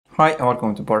Hi and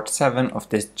welcome to part 7 of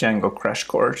this Django Crash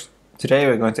Course. Today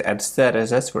we're going to add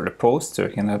statuses for the post so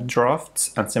we can have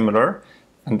drafts and similar,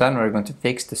 and then we're going to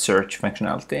fix the search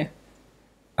functionality.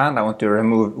 And I want to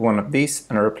remove one of these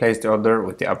and replace the other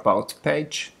with the about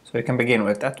page. So we can begin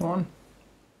with that one.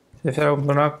 So if I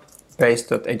open up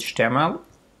base.html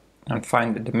and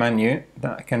find the menu,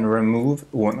 then I can remove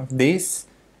one of these,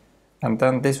 and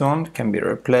then this one can be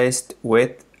replaced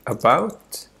with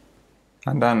about.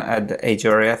 And then add the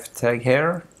href tag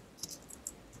here,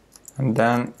 and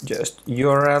then just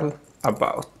URL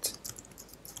about.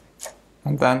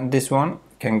 And then this one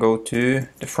can go to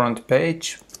the front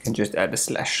page. You can just add a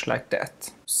slash like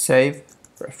that. Save,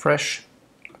 refresh,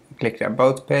 click the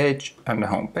about page and the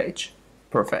home page.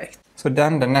 Perfect. So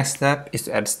then the next step is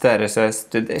to add statuses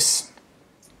to this.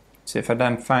 So if I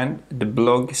then find the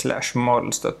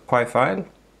blog/models.py file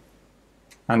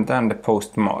and then the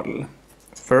post model.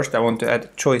 First I want to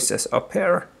add choices up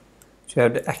here. So you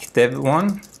have the active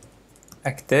one,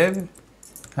 active,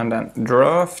 and then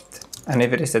draft. And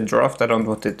if it is a draft, I don't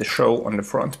want it to show on the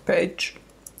front page.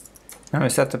 Now we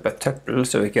set up a tuple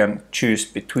so we can choose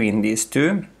between these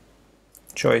two.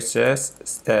 Choices,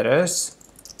 status.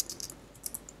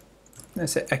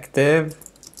 Let's say active,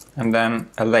 and then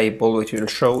a label which will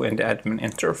show in the admin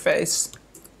interface.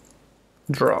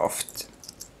 Draft.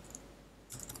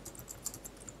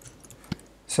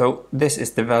 So this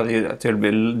is the value that will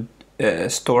be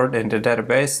stored in the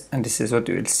database, and this is what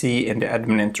you will see in the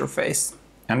admin interface.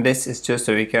 And this is just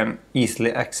so we can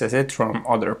easily access it from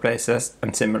other places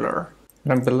and similar.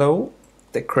 Then below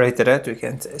the created it, we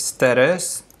can say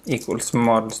status equals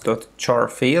models.char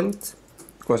field,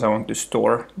 because I want to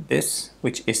store this,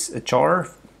 which is a char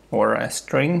or a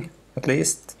string at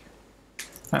least.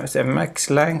 Now we say max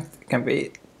length can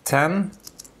be 10,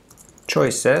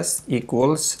 choices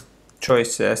equals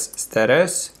choices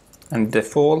status, and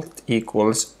default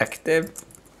equals active.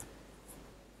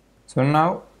 So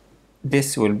now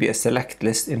this will be a select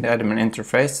list in the admin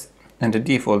interface, and the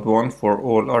default one for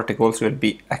all articles will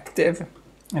be active,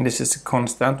 and this is a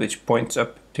constant which points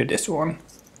up to this one.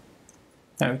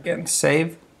 Now we can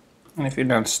save, and if you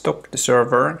then stop the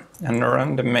server and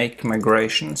run the make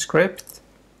migration script,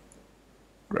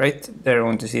 great, there I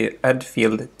want to see add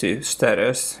field to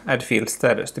status, add field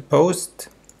status to post.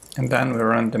 And then we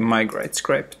run the migrate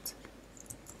script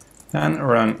and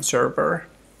run server.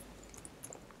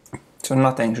 So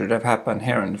nothing should have happened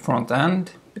here in the front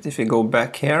end, but if you go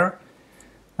back here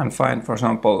and find, for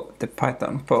example, the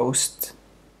Python post,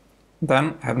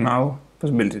 then I have now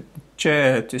possibility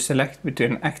to select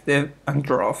between active and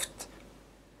draft.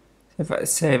 If I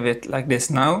save it like this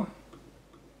now,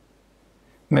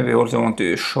 maybe I also want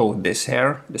to show this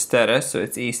here, the status, so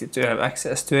it's easy to have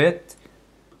access to it.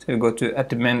 So we go to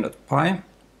admin.py,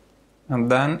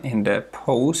 and then in the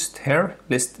post here,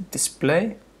 list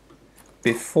display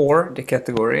before the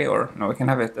category, or no, we can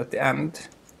have it at the end.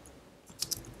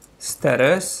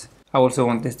 Status. I also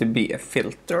want this to be a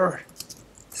filter.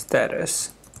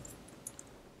 Status.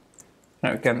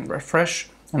 Now we can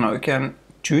refresh, and now we can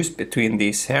choose between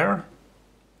these here.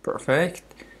 Perfect.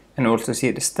 And also see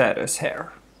the status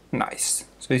here. Nice.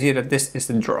 So you see that this is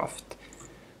the draft.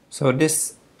 So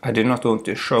this I do not want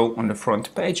to show on the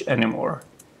front page anymore.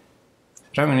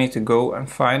 So then we need to go and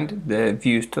find the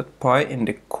views.py in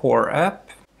the core app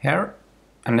here.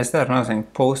 And instead of nothing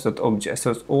post.object,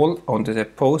 so it's all onto the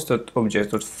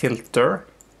post.object.filter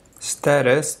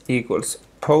status equals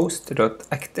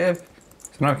post.active.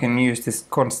 So now I can use this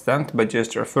constant by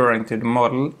just referring to the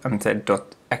model and say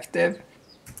 .active.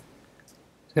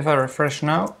 So if I refresh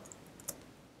now,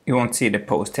 you won't see the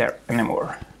post here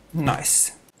anymore.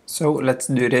 Nice. So let's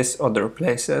do this other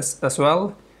places as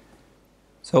well.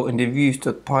 So in the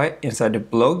views.py inside the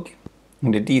blog,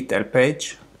 in the detail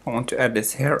page, I want to add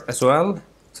this here as well.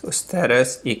 So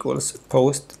status equals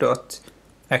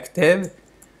post.active.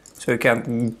 So you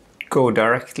can't go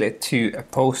directly to a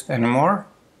post anymore.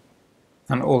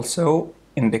 And also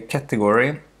in the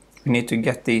category, we need to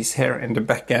get these here in the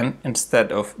backend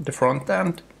instead of the front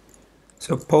end.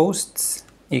 So posts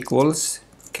equals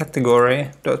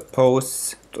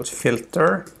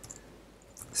category.posts.filter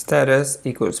status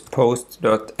equals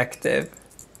post.active.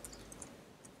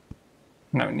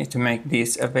 Now we need to make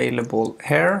these available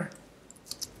here.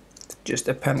 Just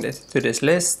append it to this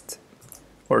list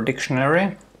or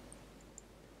dictionary.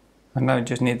 And now we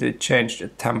just need to change the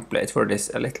template for this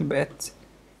a little bit,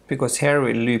 because here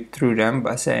we loop through them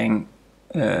by saying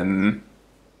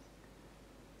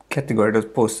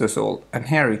category.post.all, and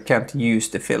here you can't use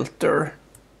the filter.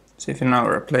 So if you now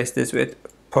replace this with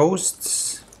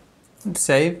posts and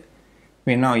save,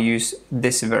 we now use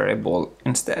this variable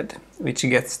instead, which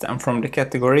gets them from the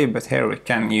category, but here we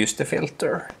can use the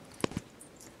filter.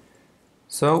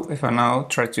 So if I now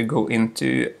try to go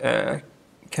into a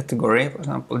category, for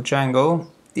example Django,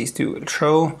 these two will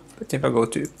show, but if I go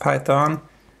to Python,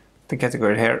 the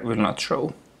category here will not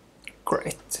show.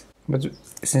 Great. But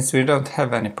since we don't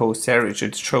have any posts here, we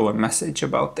should show a message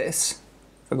about this.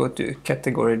 If I go to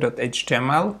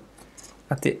category.html,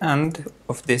 at the end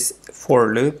of this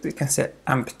for loop, we can say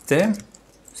empty.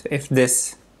 So if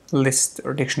this list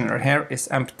or dictionary here is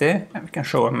empty, and we can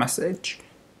show a message.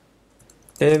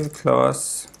 Div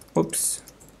class,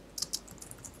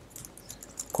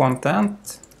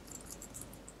 content.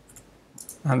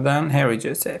 And then here we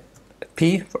just say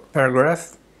P for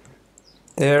paragraph.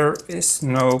 There is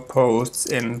no posts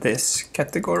in this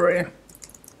category.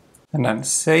 And then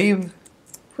save,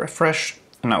 refresh,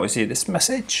 and now we see this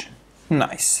message.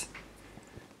 Nice.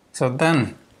 So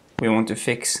then we want to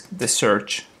fix the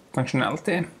search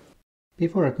functionality.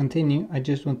 Before I continue, I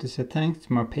just want to say thanks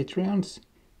to my Patreons.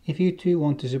 If you too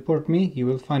want to support me, you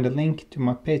will find a link to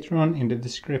my Patreon in the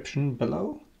description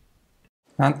below.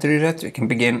 And to do that, we can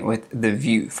begin with the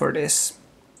view for this.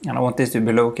 And I want this to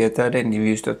be located in the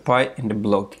views.py in the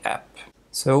blog app.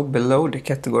 So below the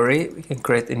category, we can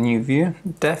create a new view,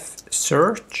 def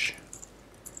search,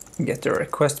 get the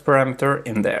request parameter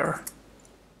in there.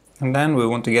 And then we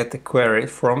want to get the query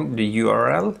from the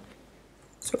URL.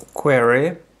 So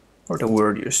query, or the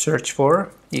word you search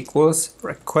for, equals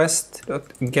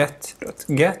request.get.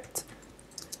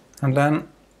 And then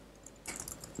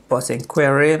pass in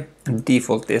query and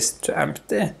default this to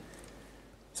empty.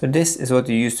 So this is what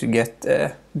you use to get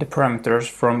the parameters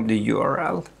from the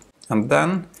URL. And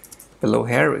then below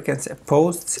here we can say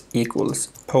posts equals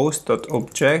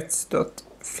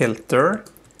post.objects.filter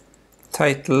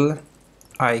title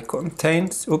I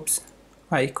contains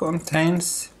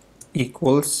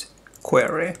equals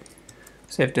query.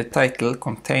 So if the title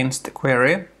contains the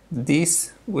query,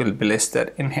 these will be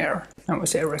listed in here. And we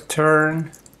say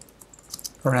return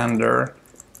render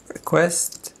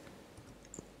request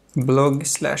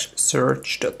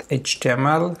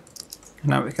blog/search.html.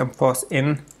 Now we can pass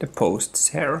in the posts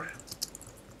here,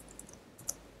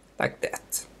 like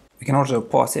that. We can also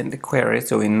pass in the query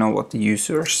so we know what the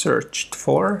user searched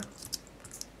for,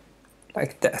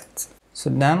 like that. So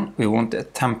then we want a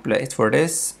template for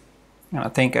this, and I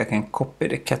think I can copy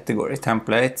the category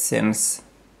template since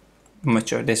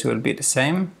much of this will be the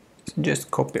same. So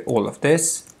just copy all of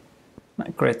this, and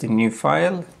I create a new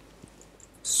file,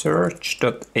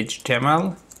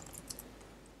 search.html,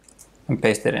 and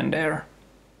paste it in there.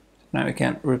 Now we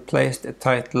can replace the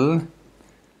title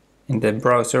in the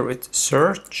browser with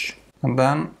search, and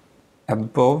then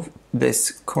above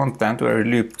this content where we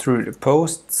loop through the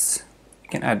posts, we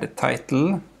can add the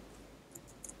title,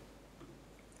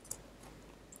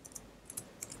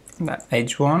 and then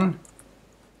h1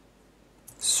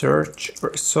 search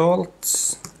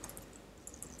results,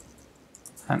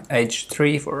 and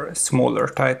h3 for a smaller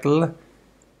title.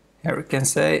 Here we can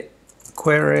say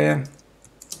query,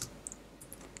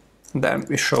 then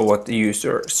we show what the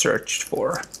user searched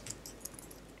for,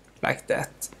 like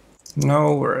that.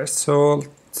 No result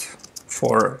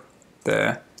for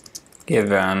the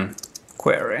given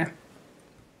query.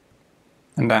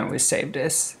 And then we save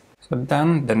this. So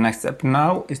then the next step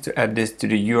now is to add this to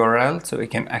the URL so we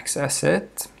can access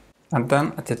it. And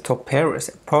then at the top here is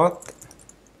a path,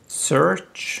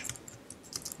 search.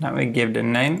 Now we give the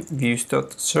name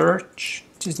views.search,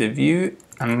 which is the view,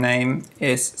 and name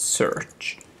is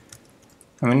search.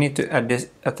 And we need to add this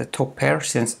at the top here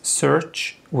since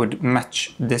search would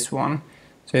match this one.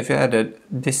 So if you added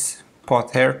this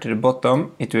path here to the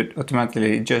bottom, it would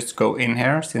automatically just go in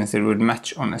here since it would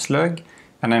match on a slug.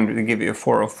 And then it will give you a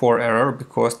 404 error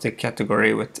because the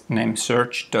category with name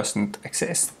search doesn't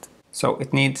exist. So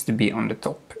it needs to be on the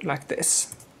top like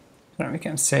this. Then we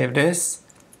can save this.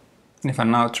 And if I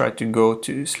now try to go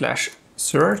to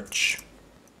 /search,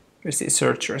 we see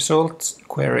search results,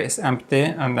 query is empty,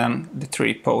 and then the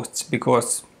 3 posts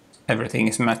because everything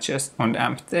is matches on the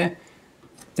empty.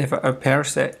 If I up here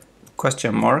say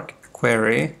question mark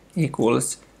query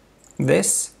equals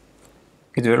this,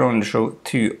 it will only show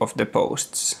 2 of the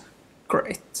posts.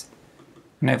 Great.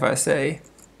 And if I say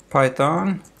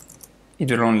Python, it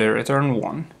will only return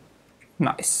 1.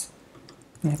 Nice.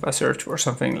 And if I search for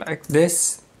something like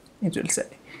this, it will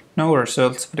say no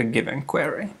results for the given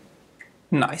query.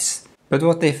 Nice. But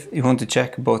what if you want to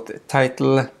check both the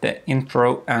title, the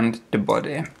intro, and the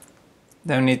body?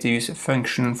 Then we need to use a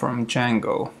function from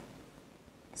Django.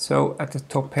 So at the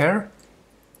top here,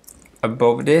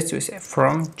 above this we say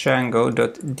from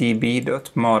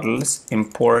django.db.models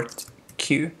import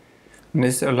q. And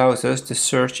this allows us to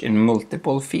search in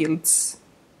multiple fields.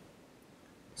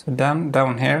 So then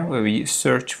down here where we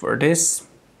search for this,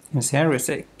 and here we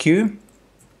say q,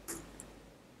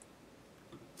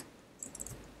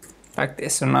 like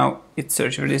this. So now it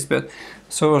searches for this, but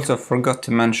so also forgot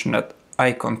to mention that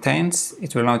I contains,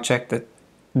 it will now check that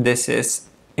this is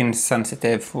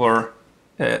insensitive for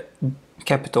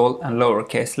capital and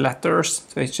lowercase letters.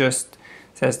 So it just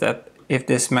says that if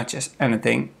this matches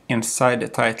anything inside the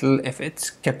title, if it's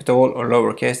capital or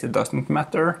lowercase, it doesn't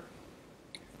matter.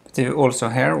 But if you also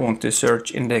here want to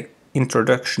search in the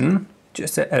introduction,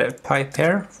 just add a pipe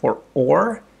here for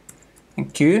or,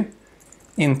 and q,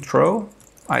 intro,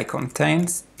 I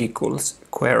contains equals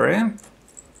query,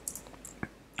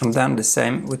 and then the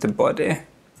same with the body,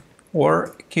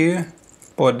 or q,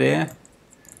 body,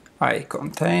 I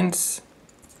contains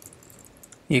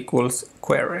equals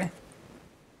query,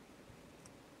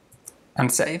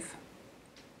 and save.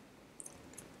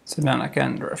 So then I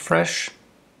can refresh.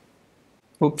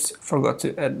 Oops, forgot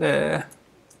to add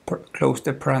close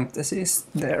the parentheses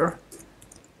there.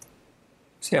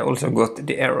 See, I also got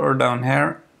the error down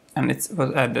here, and it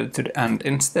was added to the end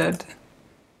instead,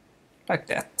 like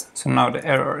that. So now the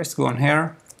error is gone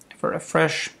here. If I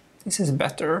refresh, this is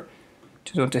better.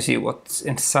 Just want to see what's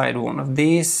inside one of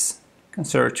these. You can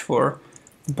search for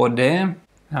body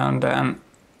and then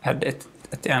add it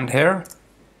at the end here.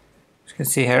 As you can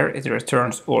see here, it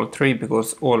returns all three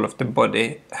because all of the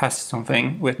body has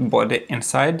something with body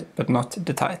inside, but not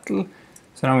the title.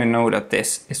 So now we know that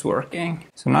this is working.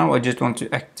 So now I just want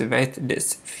to activate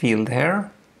this field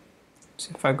here.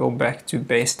 So if I go back to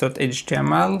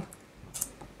base.html,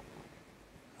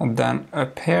 and then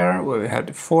up here where we have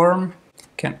the form,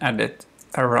 can add it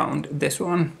around this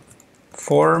one.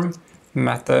 Form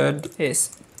method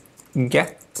is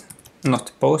get,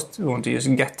 not post. We want to use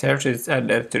get here, so it's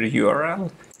added to the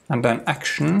URL. And then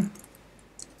action,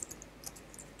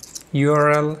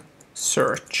 URL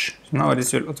search. So now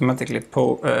this will automatically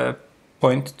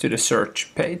point to the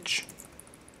search page.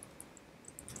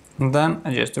 And then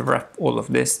I just wrap all of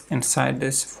this inside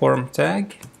this form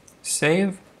tag,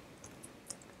 save,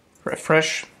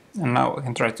 refresh, and now I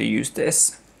can try to use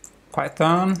this.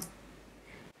 Python.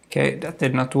 Okay, that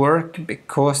did not work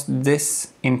because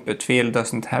this input field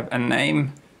doesn't have a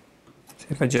name. So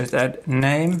if I just add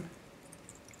name,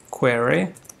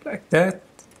 query, like that,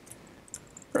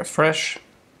 refresh,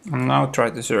 and now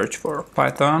try to search for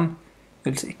Python,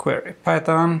 you'll see query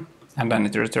Python, and then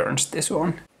it returns this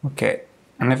one. Okay,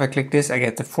 and if I click this, I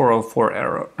get the 404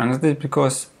 error, and that is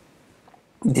because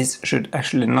this should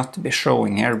actually not be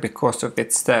showing here because of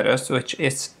its status, which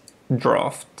is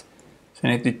draft. So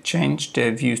I need to change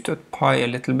the views.py a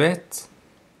little bit,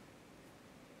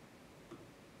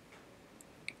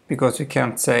 because we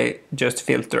can't say just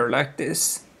filter like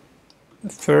this.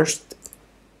 First,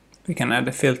 we can add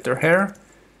a filter here.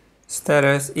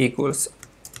 Status equals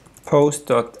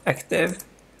post.active,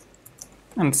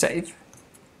 and save.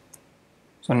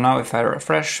 So now if I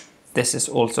refresh, this is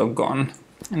also gone.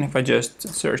 And if I just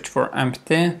search for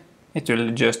empty, it will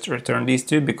just return these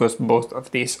two because both of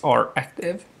these are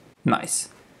active. Nice.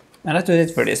 And that was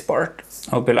it for this part.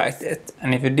 Hope you liked it.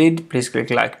 And if you did, please click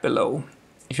like below.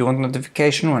 If you want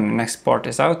notification when the next part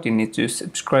is out, you need to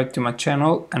subscribe to my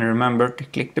channel and remember to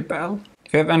click the bell.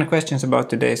 If you have any questions about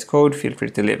today's code, feel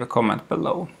free to leave a comment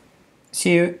below.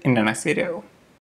 See you in the next video.